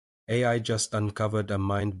AI just uncovered a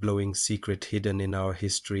mind-blowing secret hidden in our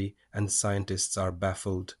history, and scientists are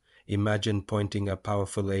baffled. Imagine pointing a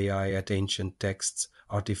powerful AI at ancient texts,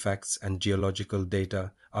 artifacts, and geological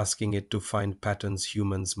data, asking it to find patterns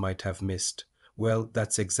humans might have missed. Well,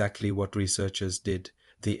 that's exactly what researchers did.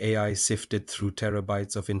 The AI sifted through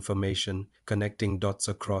terabytes of information, connecting dots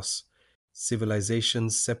across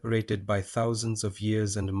civilizations separated by thousands of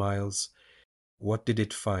years and miles. What did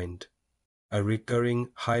it find? A recurring,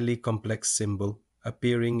 highly complex symbol,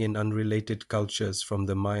 appearing in unrelated cultures from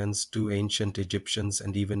the Mayans to ancient Egyptians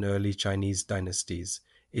and even early Chinese dynasties.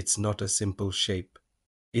 It's not a simple shape.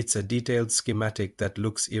 It's a detailed schematic that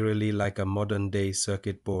looks eerily like a modern-day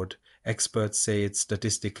circuit board. Experts say it's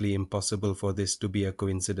statistically impossible for this to be a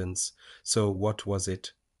coincidence. So what was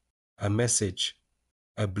it? A message?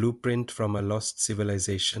 A blueprint from a lost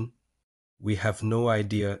civilization? We have no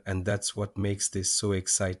idea, and that's what makes this so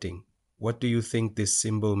exciting. What do you think this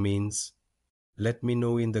symbol means? Let me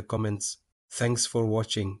know in the comments. Thanks for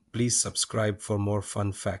watching. Please subscribe for more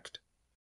fun fact.